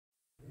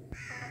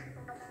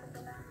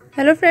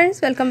Hello friends,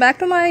 welcome back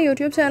to my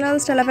YouTube channel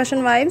Stella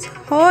Fashion Vibes.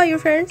 How are you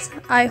friends?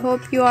 I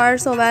hope you are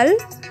so well.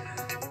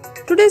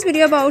 Today's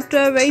video about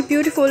very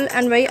beautiful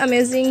and very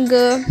amazing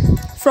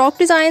frock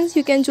designs.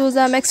 You can choose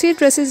maxi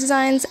dresses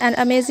designs and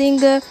amazing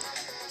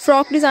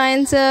frock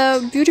designs,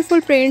 beautiful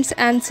prints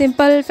and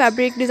simple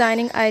fabric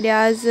designing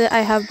ideas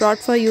I have brought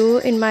for you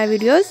in my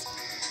videos.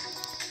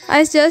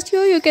 I suggest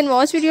you can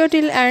watch video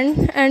till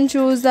end and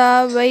choose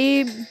the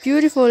very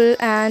beautiful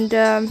and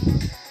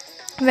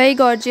very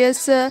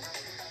gorgeous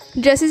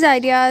dresses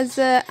ideas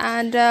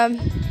and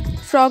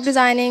frock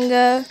designing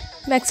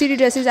maxi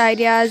dresses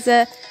ideas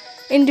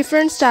in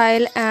different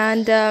style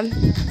and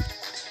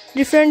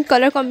different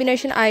color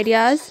combination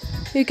ideas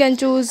you can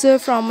choose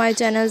from my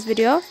channel's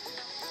video.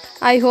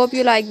 I hope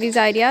you like these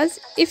ideas.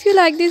 If you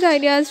like these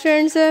ideas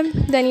friends,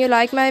 then you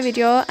like my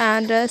video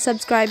and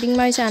subscribing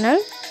my channel.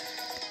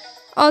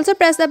 Also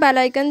press the bell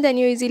icon, then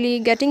you easily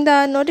getting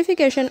the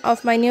notification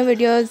of my new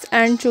videos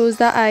and choose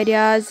the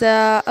ideas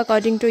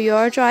according to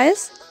your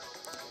choice.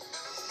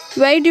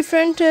 Very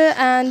different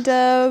and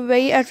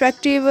very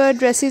attractive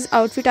dresses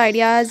outfit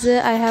ideas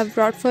I have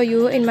brought for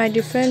you in my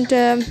different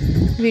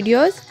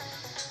videos.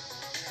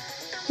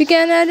 You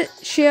can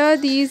share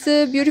these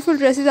beautiful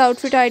dresses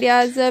outfit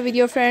ideas with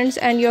your friends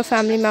and your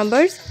family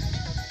members.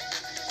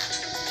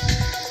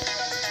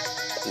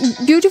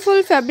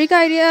 Beautiful fabric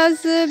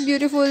ideas,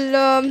 beautiful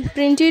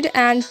printed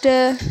and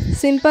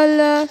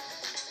simple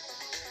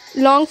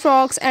long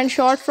frocks and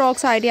short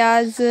frocks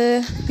ideas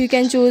you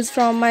can choose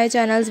from my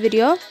channel's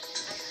video.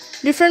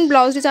 Different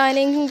blouse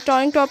designing,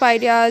 turning top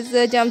ideas,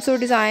 jumpsuit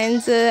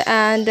designs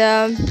and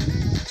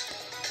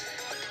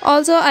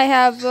also I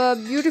have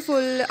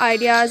beautiful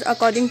ideas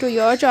according to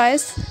your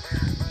choice.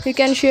 You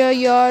can share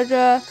your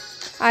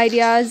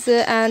ideas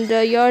and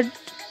your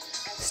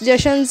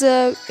suggestions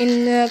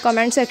in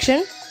comment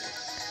section.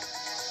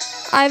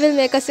 I will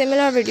make a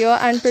similar video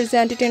and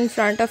present it in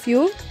front of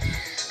you.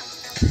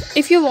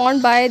 If you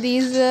want buy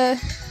these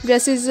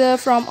dresses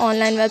from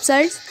online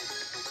websites,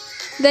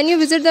 then you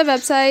visit the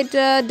website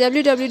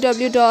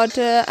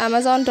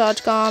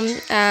www.amazon.com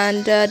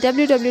and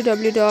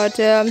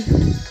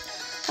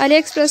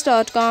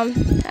www.aliexpress.com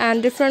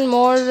and different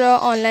more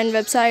online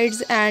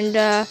websites and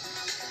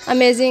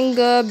amazing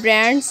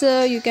brands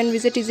you can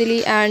visit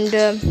easily and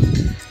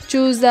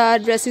choose the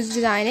dresses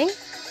designing.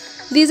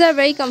 These are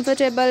very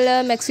comfortable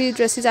maxi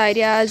dresses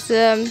ideas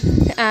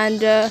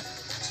and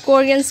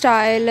Korean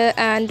style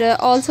and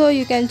also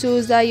you can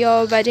choose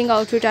your wedding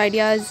outfit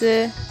ideas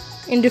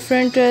in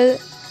different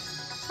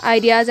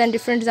ideas and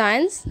different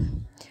designs.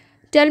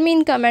 Tell me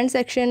in comment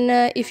section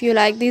if you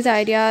like these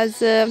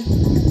ideas.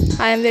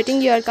 I am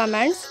waiting your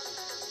comments.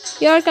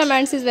 Your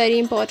comments is very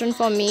important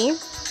for me.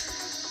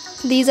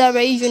 These are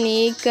very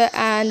unique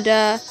and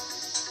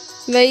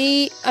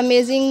very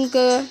amazing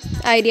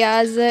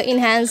ideas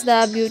enhance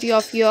the beauty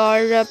of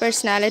your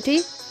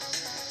personality.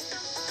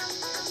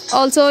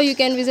 Also you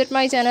can visit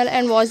my channel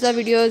and watch the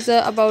videos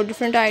about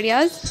different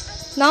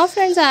ideas. Now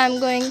friends, I am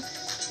going.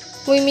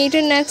 We meet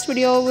in next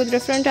video with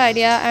different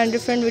idea and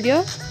different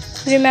video.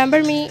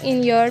 Remember me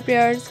in your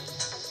prayers.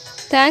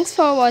 Thanks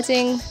for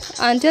watching.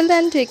 Until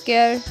then, take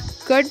care.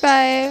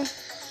 Goodbye.